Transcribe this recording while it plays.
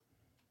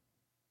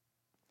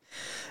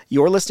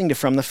You're listening to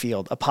From the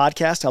Field, a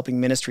podcast helping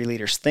ministry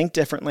leaders think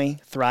differently,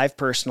 thrive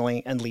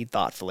personally, and lead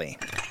thoughtfully.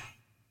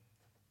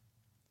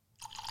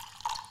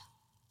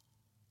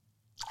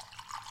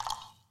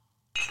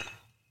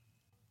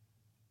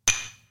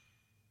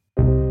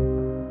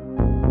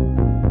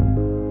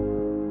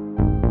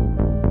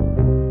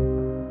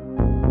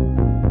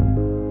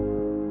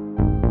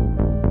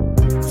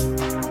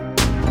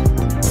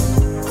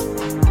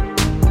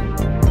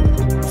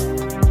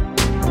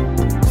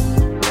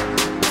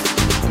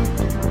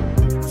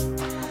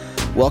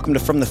 Welcome to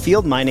From the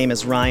Field. My name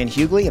is Ryan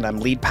Hughley, and I'm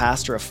lead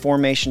pastor of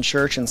Formation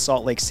Church in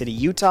Salt Lake City,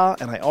 Utah,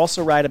 and I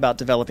also write about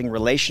developing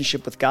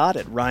relationship with God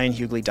at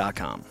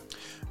ryanhughley.com.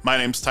 My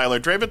name's Tyler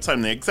Dravitz.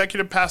 I'm the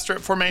executive pastor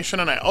at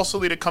Formation, and I also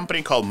lead a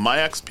company called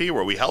MyXP,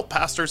 where we help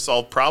pastors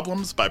solve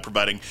problems by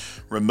providing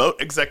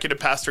remote executive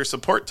pastor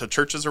support to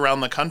churches around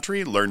the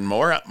country. Learn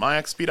more at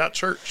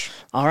myxp.church.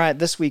 All right,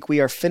 this week we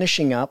are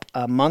finishing up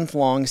a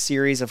month-long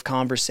series of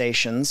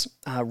conversations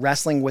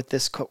wrestling with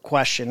this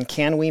question: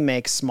 can we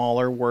make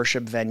smaller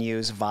worship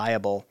venues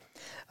viable?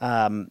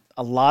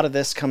 A lot of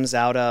this comes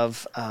out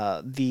of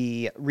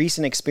the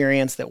recent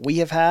experience that we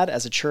have had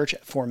as a church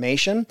at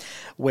Formation,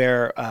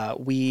 where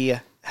we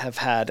have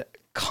had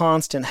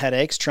constant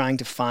headaches trying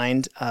to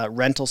find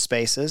rental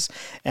spaces,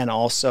 and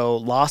also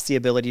lost the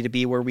ability to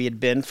be where we had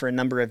been for a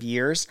number of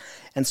years.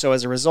 And so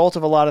as a result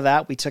of a lot of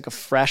that, we took a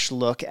fresh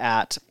look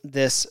at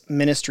this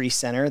ministry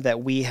center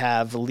that we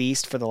have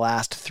leased for the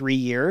last 3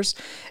 years,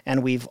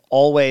 and we've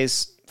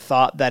always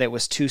thought that it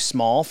was too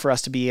small for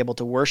us to be able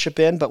to worship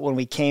in. But when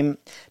we came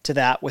to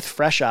that with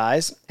fresh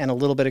eyes and a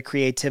little bit of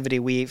creativity,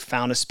 we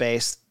found a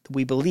space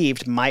we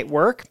believed might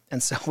work.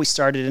 And so we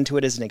started into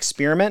it as an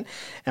experiment.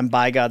 And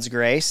by God's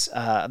grace,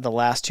 the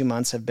last 2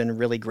 months have been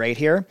really great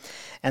here.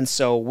 And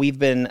so we've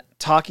been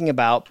talking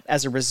about,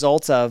 as a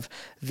result of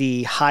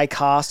the high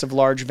cost of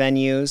large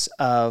venues,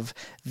 of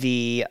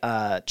the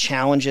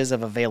challenges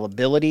of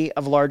availability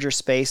of larger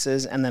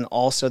spaces, and then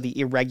also the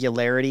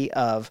irregularity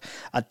of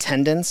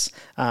attendance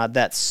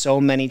that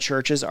so many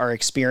churches are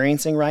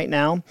experiencing right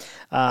now.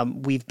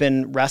 We've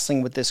been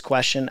wrestling with this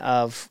question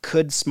of,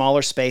 could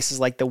smaller spaces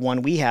like the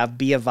one we have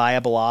be a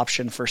viable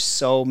option for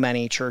so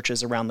many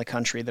churches around the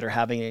country that are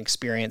having an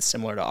experience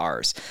similar to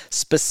ours,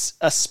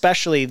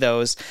 especially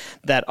those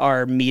that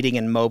are meeting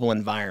in mobile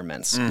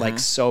environments, like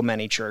so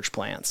many church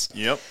plants.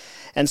 Yep.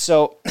 And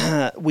so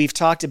we've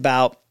talked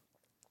about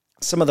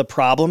some of the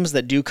problems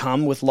that do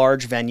come with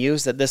large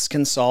venues that this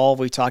can solve.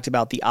 We talked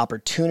about the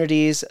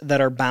opportunities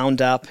that are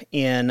bound up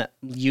in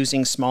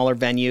using smaller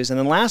venues. And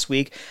then last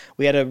week,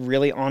 we had a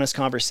really honest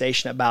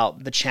conversation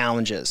about the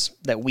challenges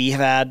that we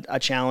have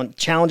had,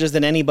 challenges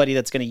that anybody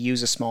that's going to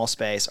use a small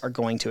space are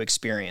going to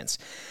experience.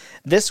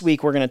 This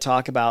week, we're going to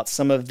talk about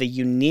some of the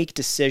unique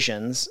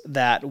decisions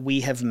that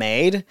we have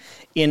made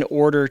in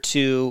order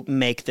to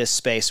make this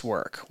space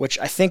work, which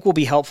I think will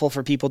be helpful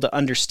for people to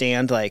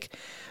understand.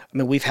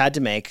 We've had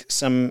to make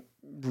some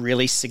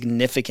really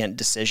significant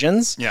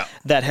decisions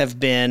that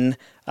have been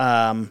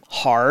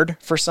hard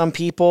for some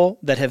people,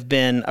 that have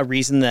been a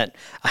reason that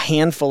a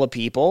handful of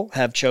people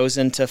have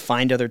chosen to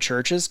find other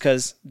churches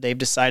because they've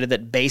decided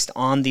that based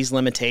on these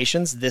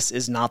limitations, this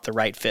is not the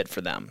right fit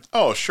for them.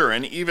 Oh, sure.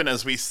 And even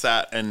as we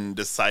sat and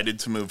decided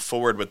to move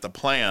forward with the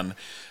plan,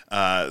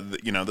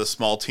 the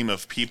small team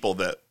of people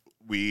that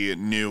we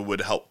knew would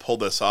help pull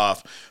this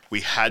off, we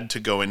had to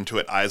go into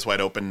it eyes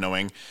wide open,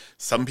 knowing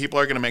some people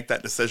are going to make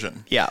that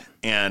decision. Yeah.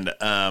 And,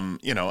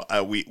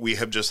 we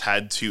have just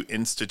had to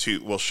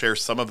institute, we'll share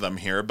some of them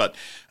here, but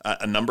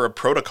a number of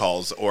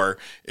protocols, or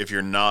if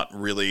you're not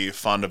really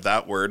fond of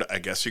that word, I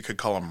guess you could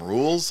call them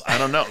rules. I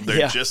don't know.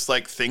 They're just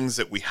like things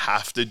that we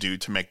have to do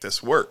to make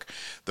this work.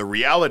 The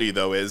reality,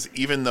 though, is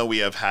even though we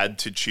have had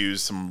to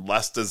choose some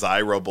less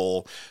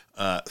desirable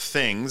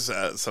things,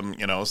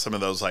 some of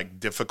those like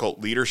difficult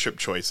leadership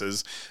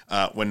choices,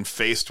 when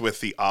faced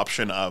with the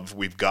option of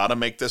we've got to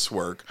make this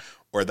work,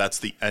 or that's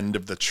the end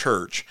of the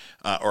church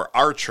or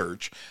our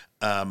church,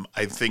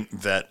 I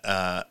think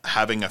that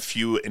having a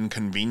few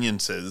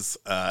inconveniences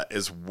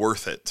is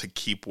worth it to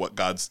keep what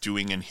God's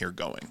doing in here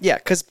going. Yeah,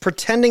 because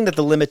pretending that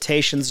the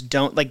limitations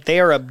don't, they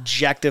are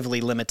objectively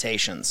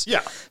limitations.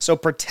 Yeah. So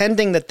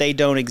pretending that they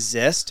don't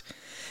exist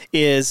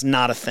is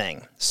not a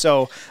thing.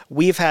 So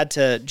we've had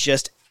to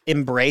just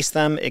embrace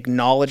them,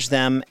 acknowledge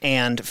them,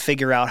 and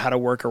figure out how to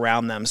work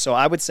around them. So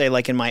I would say,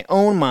 in my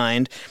own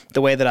mind,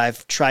 the way that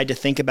I've tried to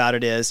think about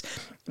it is,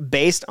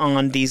 based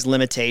on these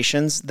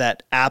limitations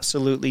that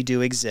absolutely do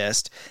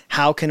exist,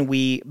 how can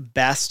we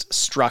best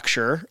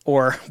structure,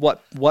 or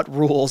what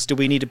rules do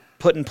we need to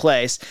put in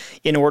place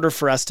in order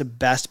for us to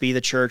best be the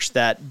church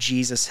that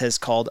Jesus has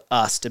called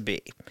us to be?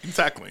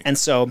 Exactly. And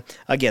so,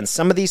 again,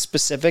 some of these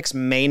specifics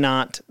may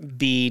not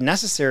be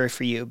necessary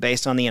for you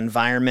based on the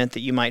environment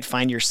that you might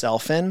find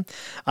yourself in.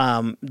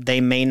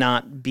 They may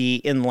not be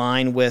in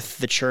line with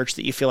the church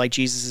that you feel like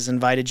Jesus has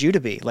invited you to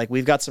be.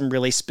 We've got some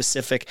really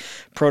specific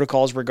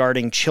protocols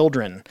regarding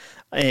children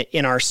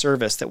in our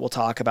service that we'll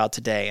talk about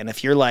today. And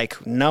if you're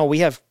like, no,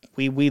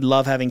 we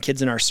love having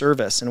kids in our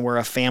service and we're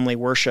a family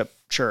worship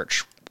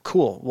church,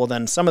 cool. Well,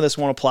 then some of this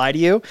won't apply to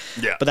you,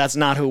 but that's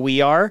not who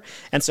we are.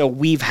 And so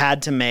we've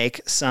had to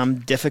make some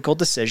difficult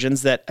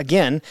decisions that,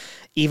 again,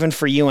 even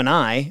for you and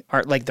I,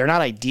 are like, they're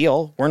not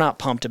ideal. We're not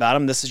pumped about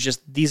them.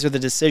 These are the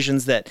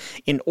decisions that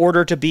in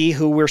order to be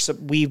who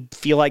we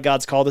feel like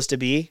God's called us to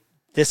be,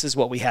 this is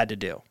what we had to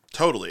do.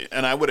 Totally.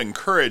 And I would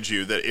encourage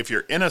you that if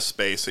you're in a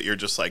space that you're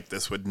just like,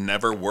 this would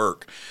never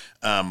work.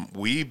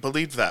 We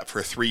believed that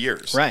for 3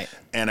 years. Right.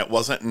 And it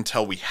wasn't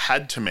until we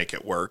had to make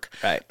it work.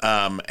 Right.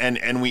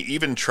 And we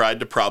even tried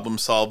to problem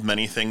solve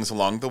many things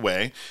along the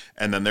way.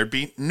 And then there'd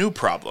be new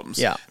problems.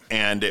 Yeah.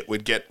 And it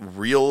would get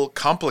real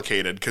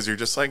complicated because you're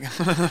just like,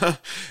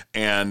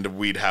 and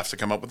we'd have to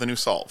come up with a new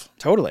solve.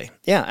 Totally.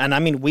 Yeah. And I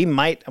mean,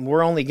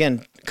 we're only,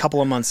 again, a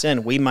couple of months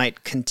in, we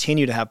might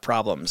continue to have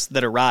problems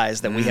that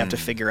arise that we have to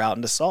figure out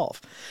and to solve.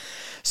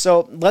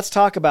 So let's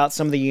talk about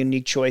some of the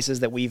unique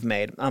choices that we've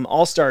made.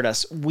 I'll start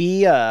us.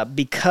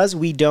 Because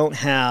we don't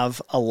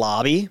have a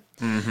lobby,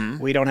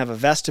 we don't have a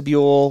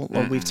vestibule.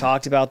 We've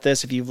talked about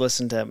this. If you've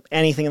listened to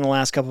anything in the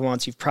last couple of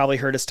months, you've probably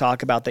heard us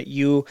talk about that.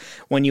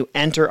 When you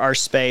enter our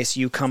space,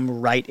 you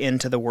come right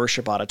into the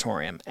worship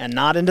auditorium and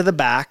not into the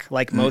back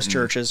like most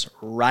churches,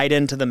 right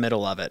into the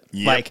middle of it,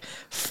 like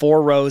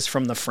 4 rows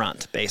from the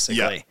front,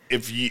 basically. Yeah.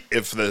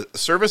 If the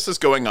service is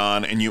going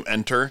on and you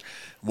enter,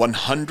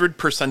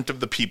 100% of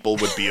the people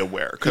would be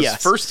aware. Because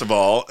first of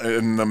all,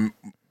 in the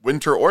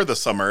winter or the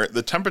summer,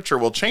 the temperature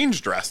will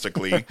change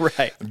drastically,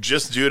 right?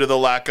 Just due to the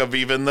lack of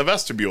even the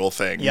vestibule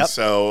thing. Yep.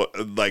 So,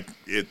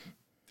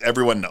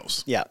 everyone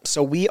knows. Yeah.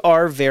 So we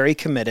are very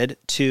committed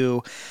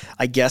to,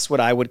 I guess, what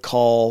I would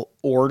call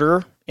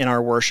order in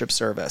our worship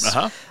service.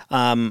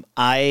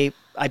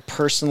 I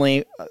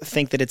personally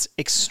think that it's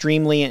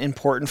extremely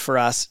important for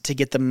us to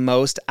get the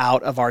most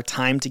out of our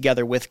time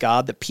together with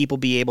God, that people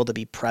be able to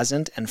be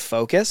present and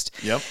focused.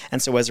 Yep.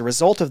 And so as a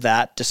result of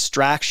that,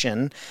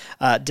 distraction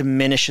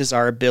diminishes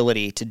our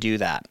ability to do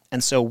that.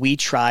 And so we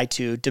try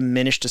to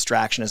diminish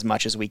distraction as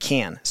much as we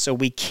can. So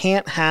we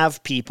can't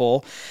have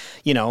people,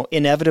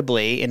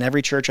 inevitably in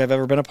every church I've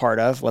ever been a part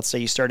of, let's say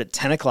you start at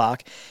 10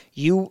 o'clock,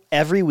 you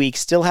every week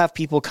still have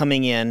people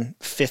coming in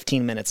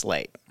 15 minutes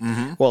late.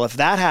 Well, if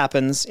that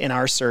happens in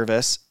our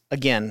service,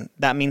 again,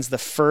 that means the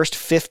first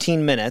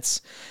 15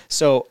 minutes,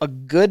 so a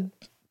good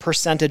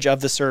percentage of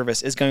the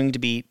service is going to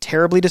be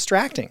terribly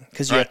distracting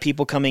because you have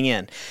people coming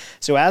in.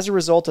 So as a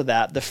result of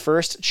that, the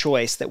first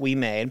choice that we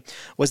made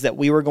was that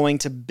we were going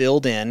to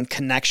build in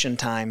connection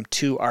time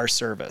to our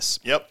service.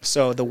 Yep.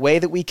 So the way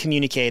that we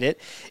communicate it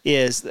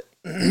is,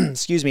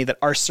 that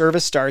our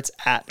service starts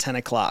at 10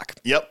 o'clock.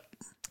 Yep.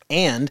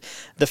 And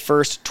the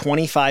first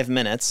 25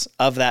 minutes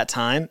of that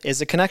time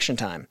is a connection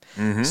time.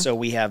 So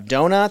we have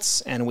donuts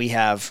and we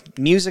have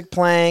music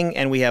playing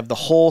and we have the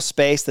whole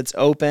space that's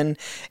open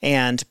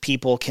and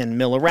people can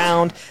mill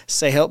around,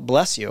 say, "Help,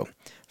 bless you."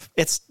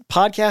 It's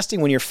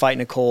podcasting when you're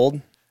fighting a cold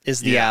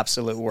is the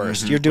absolute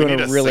worst. You're doing you're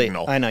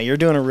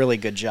doing a really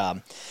good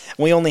job.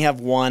 We only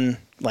have one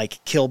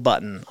kill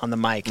button on the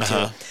mic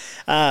too.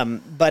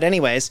 But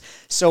anyways,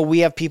 so we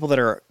have people that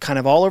are kind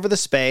of all over the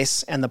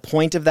space, and the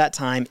point of that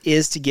time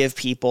is to give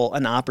people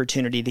an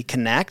opportunity to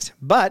connect,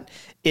 but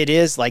it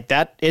is like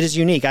that. It is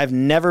unique. I've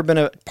never been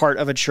a part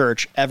of a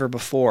church ever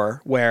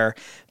before where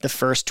the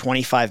first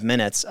 25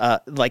 minutes,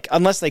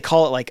 unless they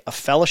call it a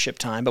fellowship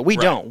time, but we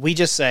don't. We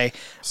just say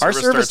our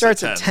service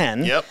starts at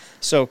 10. Yep.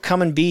 So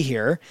come and be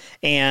here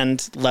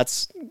and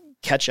let's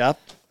catch up,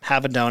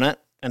 have a donut,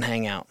 and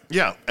hang out.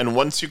 Yeah. And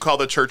once you call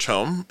the church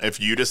home, if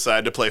you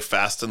decide to play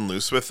fast and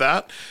loose with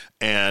that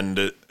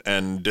and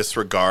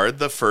disregard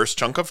the first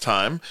chunk of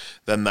time,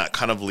 then that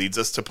kind of leads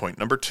us to point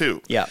number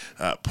 2. Yeah.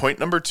 Point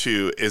number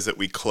 2 is that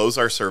we close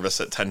our service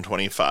at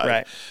 10:25.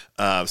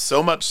 Right.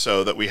 So much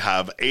so that we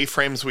have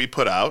A-frames we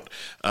put out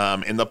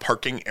in the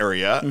parking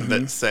area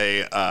that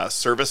say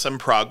service in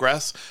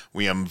progress.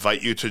 We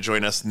invite you to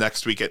join us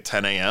next week at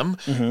 10 a.m.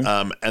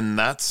 And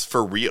that's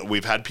for real.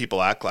 We've had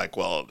people act like,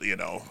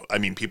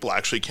 people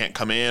actually can't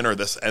come in or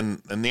this.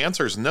 And the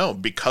answer is no,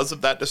 because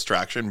of that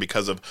distraction,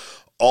 because of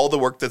all the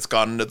work that's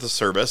gone into the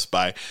service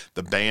by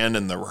the band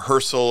and the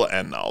rehearsal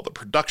and all the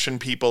production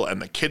people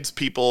and the kids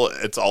people.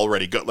 It's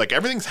already good.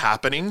 Everything's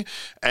happening.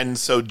 And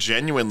so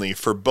genuinely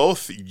for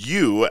both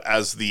you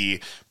as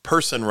the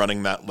person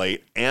running that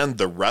late and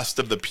the rest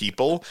of the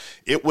people,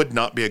 it would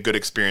not be a good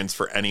experience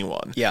for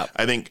anyone. Yeah.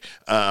 I think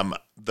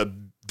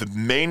the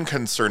main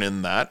concern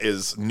in that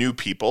is new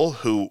people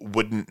who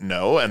wouldn't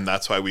know, and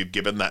that's why we've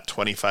given that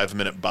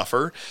 25-minute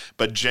buffer.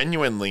 But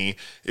genuinely,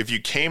 if you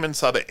came and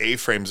saw the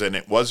A-frames and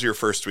it was your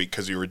first week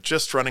because you were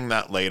just running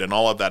that late, and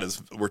all of that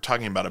is, we're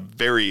talking about a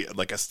very,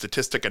 a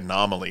statistic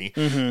anomaly,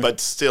 but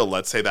still,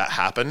 let's say that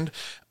happened.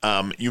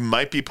 You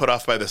might be put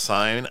off by the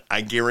sign.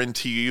 I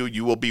guarantee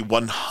you will be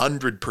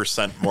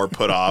 100% more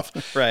put off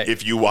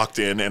if you walked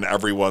in and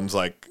everyone's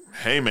like,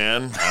 "Hey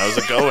man, how's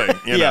it going?"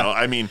 You know,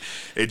 I mean,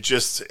 it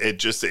just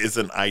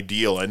isn't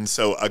ideal. And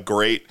so a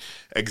great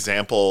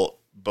example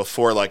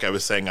before, like I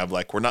was saying, of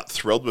we're not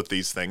thrilled with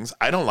these things.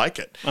 I don't like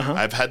it.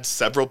 I've had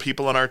several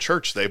people in our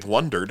church, they've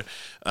wondered,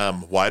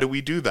 why do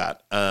we do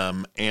that?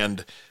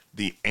 And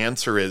the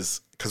answer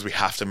is because we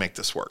have to make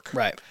this work.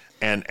 Right.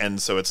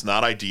 And so it's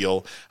not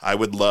ideal. I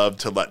would love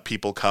to let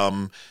people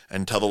come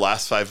until the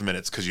last 5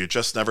 minutes, because you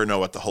just never know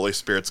what the Holy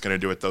Spirit's going to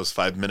do with those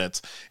 5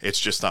 minutes. It's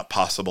just not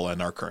possible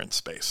in our current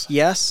space.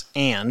 Yes,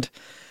 and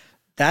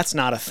that's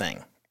not a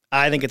thing.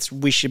 I think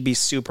we should be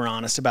super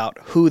honest about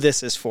who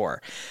this is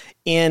for.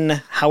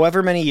 In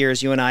however many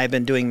years you and I have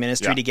been doing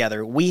ministry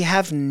together, we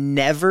have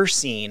never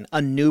seen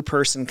a new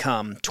person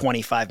come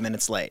 25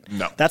 minutes late.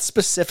 No. That's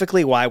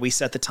specifically why we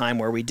set the time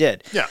where we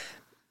did. Yeah.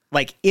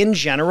 Like, in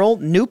general,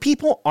 new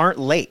people aren't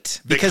late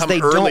because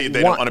they early, don't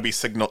they don't want to be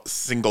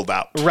singled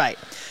out. Right.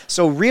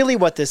 So really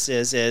what this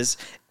is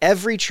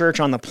every church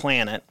on the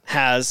planet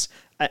has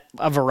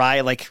a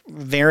variety, like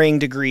varying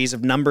degrees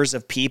of numbers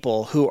of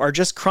people who are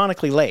just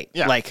chronically late,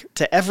 like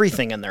to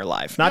everything in their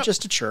life, not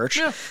just to church.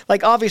 Yeah.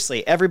 Like,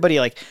 obviously everybody,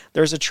 like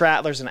there's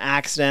an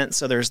accident.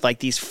 So there's like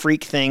these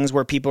freak things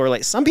where people are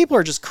late. Some people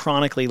are just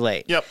chronically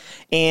late. Yep.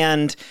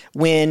 And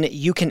when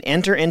you can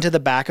enter into the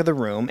back of the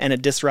room and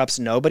it disrupts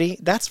nobody,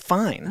 that's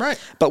fine. Right.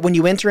 But when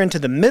you enter into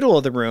the middle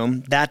of the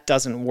room, that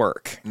doesn't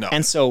work. No.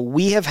 And so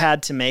we have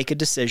had to make a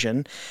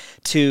decision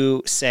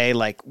to say,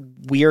 like,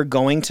 we are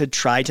going to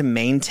try to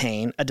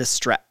maintain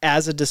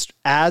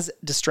as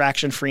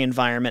distraction-free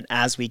environment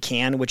as we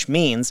can, which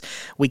means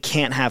we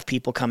can't have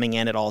people coming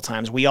in at all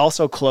times. We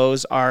also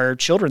close our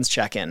children's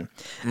check-in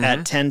at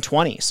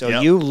 10:20. So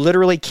you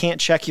literally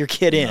can't check your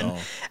kid in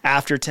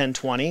after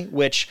 10:20,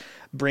 which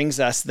brings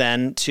us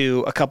then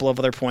to a couple of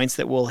other points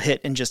that we'll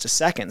hit in just a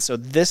second. So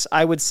this,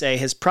 I would say,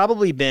 has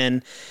probably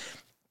been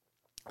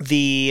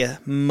the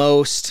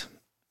most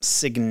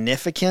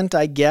significant,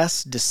 I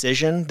guess,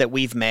 decision that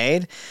we've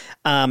made.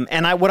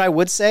 And what I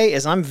would say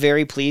is I'm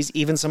very pleased,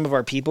 even some of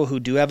our people who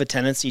do have a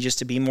tendency just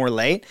to be more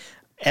late,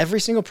 every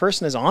single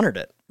person has honored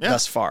it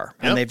thus far.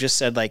 And they've just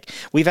said, like,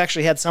 we've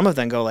actually had some of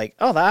them go like,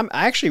 oh,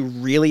 I actually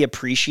really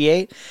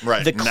appreciate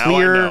the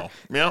clear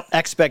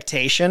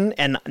expectation.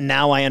 And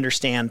now I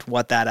understand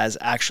what that is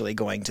actually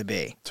going to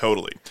be.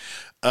 Totally.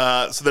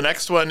 So the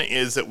next one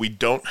is that we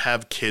don't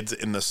have kids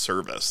in the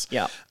service.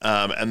 Yeah.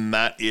 And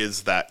that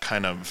is that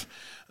kind of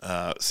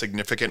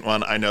significant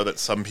one. I know that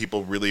some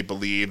people really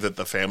believe that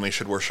the family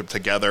should worship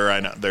together. I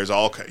know there's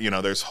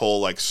there's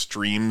whole like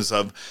streams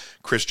of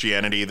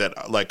Christianity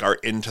that like are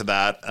into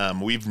that.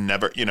 We've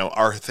never,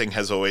 our thing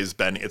has always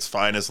been, it's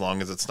fine as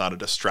long as it's not a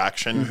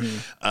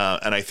distraction.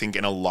 And I think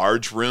in a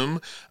large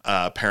room,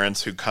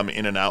 parents who come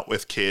in and out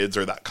with kids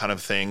or that kind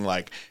of thing,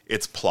 like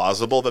it's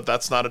plausible that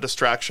that's not a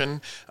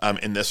distraction.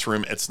 In this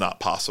room, it's not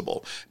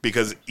possible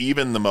because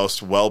even the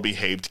most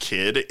well-behaved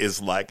kid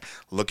is like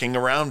looking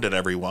around at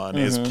everyone,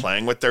 is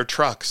playing with their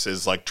trucks,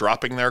 is like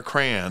dropping their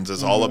crayons,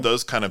 is all of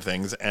those kind of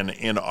things. And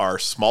in our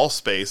small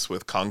space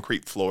with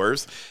concrete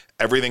floors,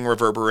 everything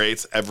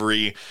reverberates,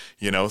 every,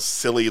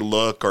 silly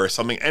look or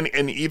something.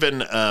 And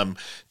even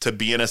to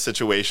be in a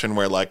situation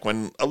where like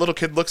when a little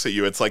kid looks at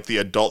you, it's like the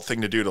adult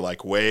thing to do to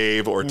like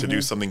wave or to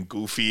do something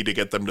goofy to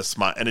get them to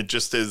smile. And it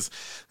just is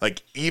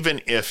like,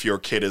 even if your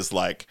kid is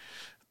like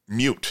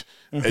mute,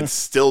 it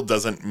still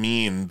doesn't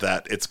mean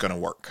that it's going to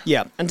work.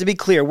 Yeah. And to be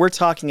clear, we're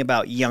talking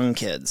about young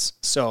kids.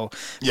 So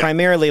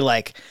primarily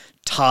like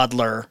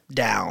toddler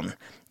down.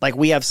 Like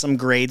we have some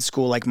grade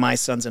school, like my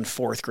son's in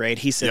 4th grade.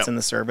 He sits in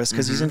the service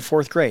because he's in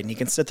 4th grade and he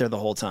can sit there the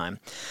whole time.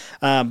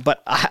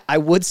 But I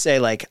would say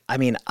like, I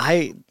mean,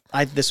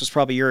 this was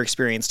probably your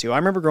experience too. I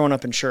remember growing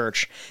up in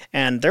church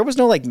and there was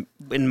no like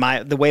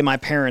the way my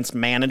parents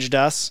managed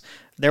us,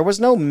 there was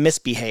no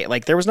misbehave.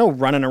 Like there was no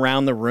running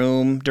around the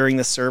room during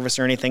the service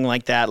or anything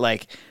like that.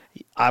 Like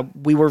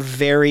we were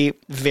very,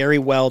 very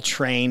well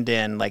trained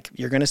in like,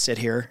 you're going to sit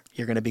here,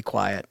 you're going to be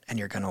quiet and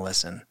you're going to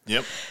listen.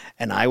 Yep.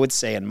 And I would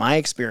say in my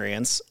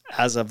experience,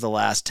 as of the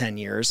last 10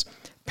 years,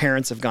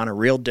 parents have gone a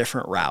real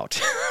different route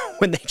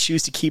when they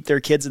choose to keep their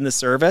kids in the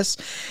service.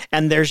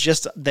 And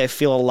they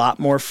feel a lot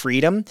more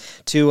freedom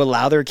to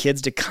allow their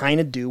kids to kind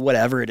of do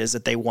whatever it is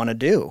that they want to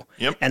do.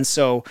 Yep. And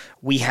so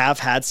we have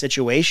had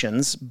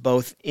situations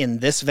both in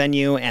this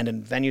venue and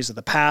in venues of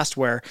the past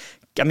where,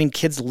 I mean,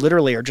 kids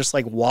literally are just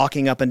like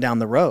walking up and down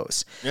the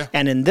rows. Yeah.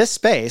 And in this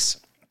space,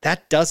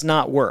 that does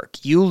not work.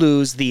 You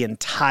lose the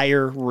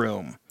entire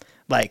room.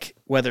 Like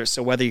whether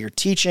you're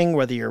teaching,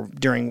 whether you're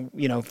during,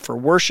 for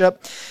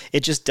worship, it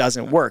just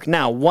doesn't work.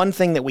 Now, one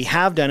thing that we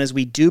have done is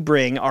we do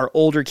bring our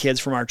older kids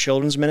from our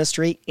children's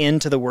ministry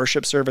into the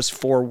worship service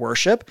for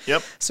worship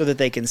so that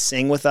they can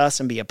sing with us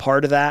and be a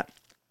part of that.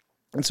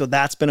 And so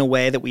that's been a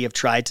way that we have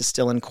tried to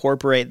still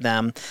incorporate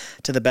them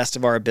to the best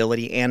of our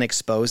ability and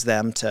expose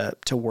them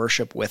to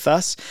worship with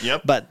us.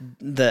 Yep. But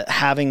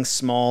having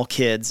small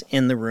kids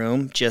in the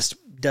room just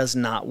does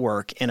not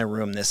work in a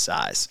room this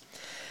size.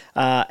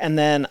 And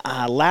then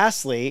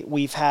lastly,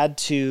 we've had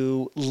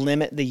to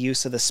limit the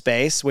use of the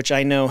space, which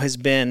I know has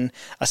been,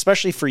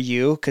 especially for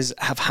you, because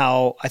of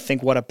how I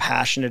think what a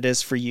passion it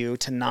is for you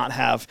to not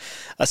have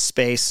a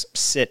space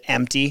sit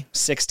empty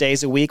 6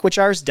 days a week, which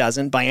ours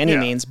doesn't by any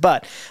means.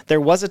 But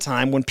there was a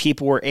time when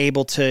people were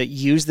able to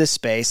use this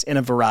space in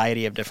a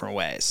variety of different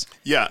ways.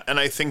 Yeah.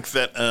 And I think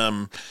that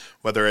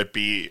whether it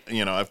be,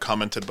 I've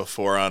commented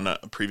before on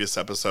previous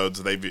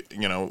episodes,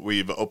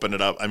 we've opened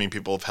it up. I mean,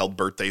 people have held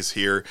birthdays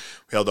here.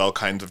 We held all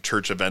kinds of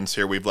church events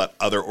here. We've let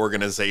other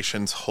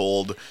organizations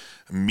hold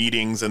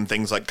meetings and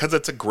things because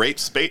it's a great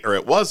space, or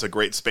it was a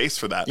great space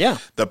for that. Yeah.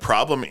 The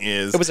problem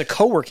is it was a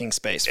co-working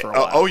space for a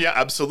while. Oh yeah,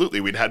 absolutely.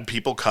 We'd had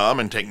people come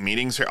and take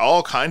meetings here,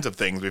 all kinds of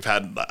things. We've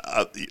had,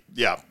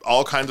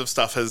 all kinds of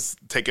stuff has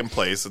taken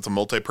place. It's a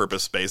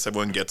multi-purpose space.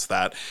 Everyone gets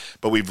that.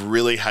 But we've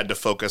really had to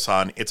focus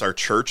on it's our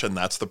church, and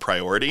that's the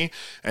priority.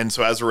 And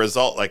so as a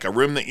result, like a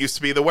room that used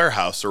to be the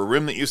warehouse or a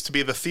room that used to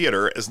be the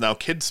theater is now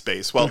kids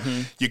space. Well,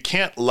 you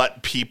can't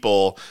let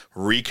people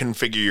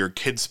reconfigure your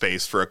kids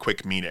space for a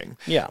quick meeting.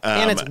 Yeah.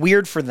 And it's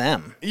weird for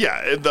them.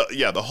 Yeah,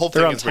 the whole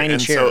They're thing on is tiny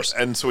weird. chairs.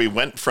 And so we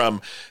went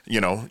from,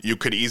 you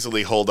could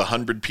easily hold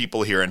 100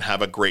 people here and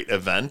have a great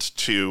event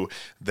to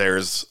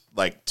there's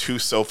like 2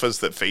 sofas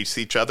that face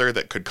each other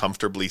that could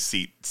comfortably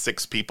seat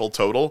 6 people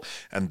total,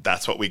 and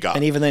that's what we got.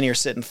 And even then you're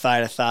sitting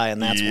thigh to thigh,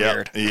 and that's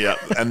weird. Yeah,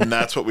 and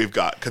that's what we've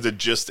got, because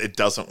it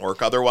doesn't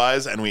work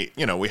otherwise, and we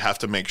have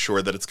to make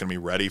sure that it's going to be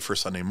ready for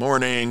Sunday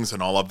mornings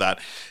and all of that.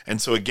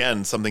 And so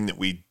again, something that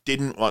we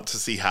didn't want to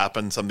see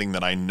happen, something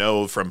that I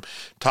know from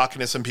talking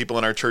to some people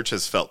in our church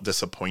has felt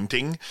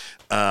disappointing,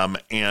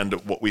 and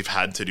what we've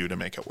had to do to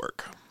make it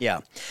work. Yeah,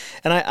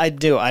 and I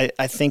do. I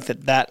think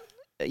that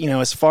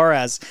as far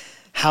as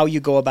how you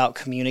go about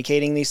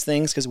communicating these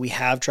things, because we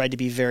have tried to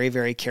be very,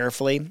 very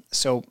carefully.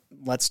 So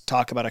let's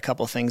talk about a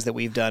couple of things that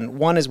we've done.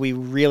 One is we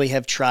really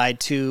have tried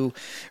to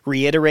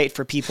reiterate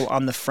for people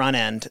on the front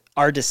end,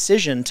 our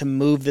decision to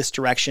move this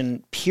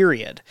direction,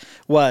 period,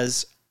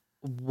 was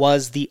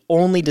the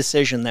only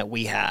decision that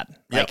we had.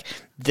 Like,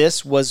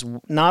 this was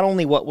not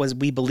only what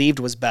we believed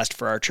was best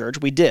for our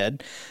church, we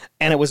did,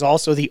 and it was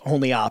also the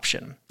only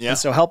option. Yeah. And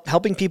so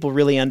helping people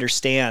really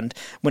understand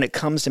when it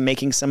comes to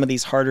making some of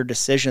these harder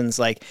decisions,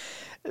 like,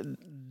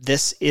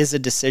 this is a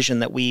decision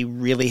that we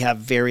really have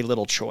very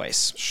little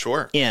choice.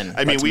 Sure.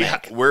 I mean,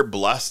 we're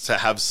blessed to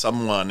have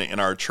someone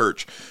in our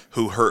church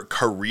who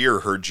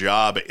her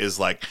job is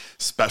like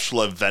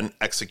special event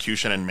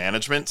execution and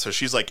management. So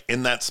she's like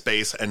in that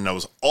space and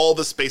knows all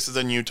the spaces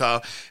in Utah.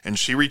 And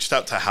she reached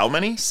out to how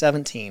many?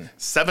 17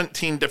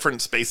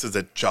 different spaces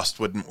that just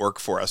wouldn't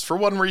work for us for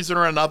one reason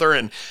or another.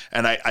 And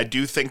I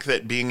do think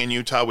that being in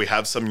Utah, we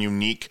have some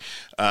unique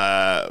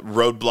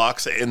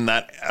roadblocks in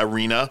that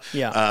arena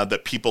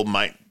that people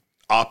might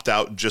opt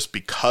out just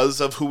because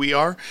of who we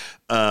are.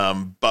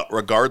 But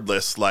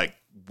regardless, like,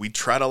 we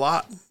tried a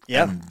lot.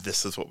 Yeah. And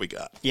this is what we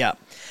got. Yeah.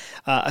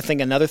 I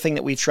think another thing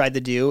that we tried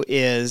to do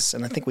is,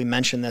 and I think we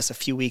mentioned this a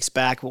few weeks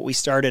back, but we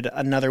started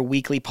another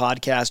weekly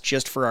podcast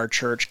just for our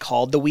church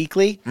called The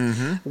Weekly,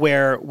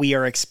 where we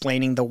are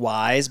explaining the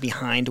whys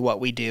behind what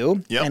we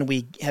do. Yep. And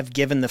we have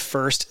given the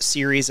first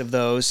series of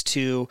those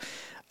to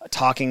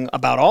talking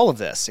about all of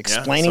this,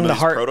 explaining the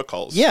heart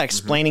protocols. Yeah.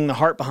 Explaining the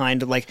heart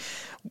behind, like,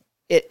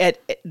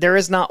 there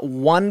is not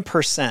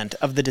 1%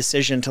 of the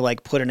decision to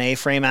like put an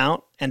A-frame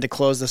out and to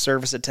close the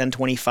service at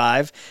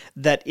 10:25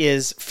 that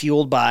is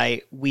fueled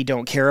by we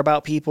don't care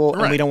about people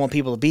and we don't want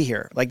people to be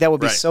here. Like, that would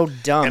be so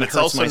dumb. And it's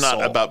also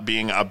not about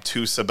being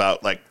obtuse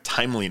about like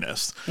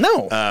timeliness.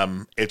 No.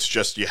 It's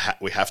just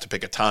we have to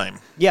pick a time.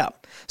 Yeah.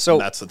 So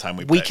and that's the time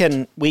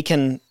we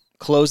can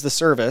close the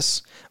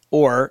service,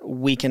 or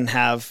we can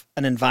have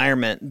an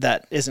environment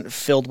that isn't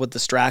filled with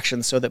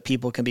distractions so that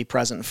people can be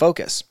present and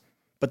focus.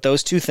 But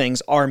those two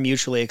things are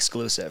mutually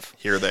exclusive.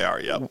 Here they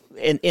are, yep.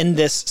 In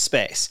this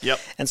space. Yep.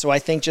 And so I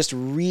think just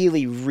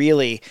really,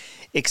 really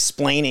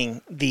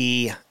explaining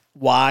the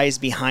whys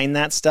behind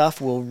that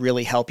stuff will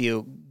really help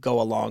you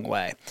go a long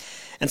way.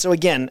 And so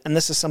again, and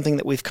this is something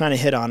that we've kind of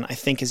hit on, I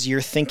think, as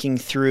you're thinking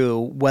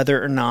through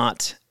whether or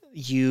not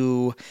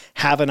you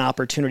have an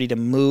opportunity to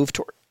move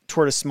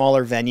toward a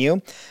smaller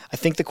venue, I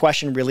think the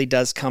question really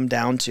does come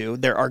down to,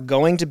 there are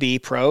going to be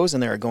pros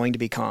and there are going to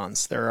be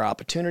cons. There are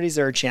opportunities,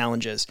 there are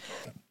challenges.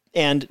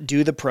 And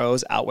do the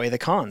pros outweigh the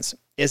cons?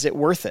 Is it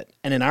worth it?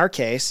 And in our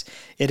case,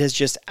 it has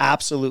just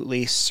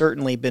absolutely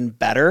certainly been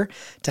better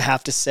to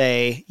have to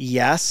say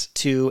yes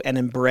to and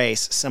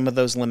embrace some of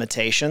those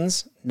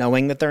limitations,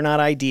 knowing that they're not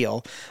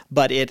ideal,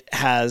 but it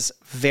has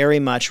very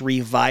much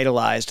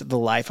revitalized the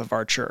life of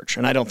our church.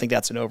 And I don't think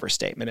that's an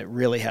overstatement. It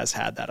really has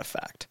had that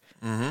effect.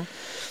 Mm-hmm.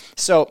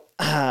 So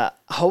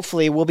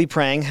hopefully we'll be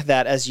praying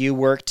that as you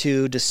work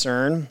to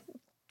discern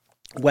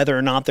whether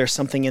or not there's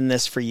something in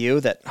this for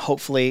you, that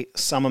hopefully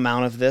some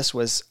amount of this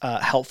was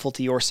helpful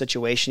to your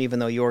situation, even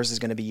though yours is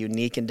going to be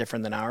unique and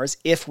different than ours.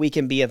 If we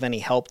can be of any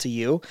help to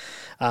you,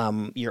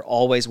 you're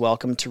always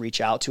welcome to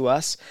reach out to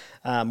us.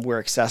 We're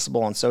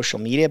accessible on social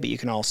media, but you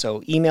can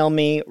also email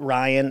me,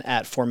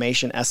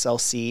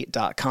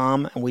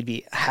 ryan@formationslc.com, and we'd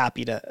be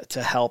happy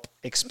to help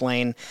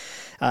explain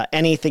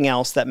anything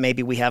else that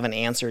maybe we haven't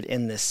answered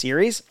in this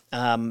series.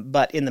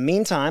 But in the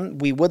meantime,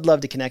 we would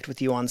love to connect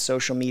with you on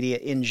social media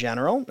in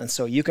general. And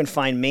so you can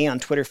find me on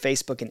Twitter,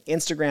 Facebook, and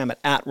Instagram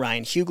at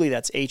Ryan Huguley.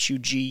 That's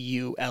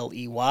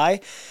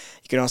HUGULEY.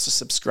 You can also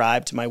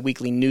subscribe to my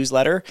weekly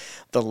newsletter,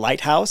 The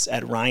Lighthouse,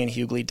 at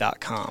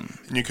ryanhuguley.com.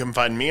 And you can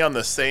find me on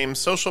the same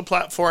social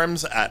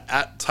platforms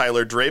at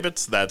Tyler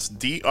Drewitz. That's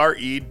Drewitz.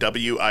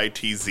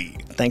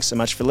 Thanks so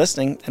much for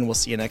listening, and we'll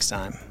see you next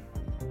time.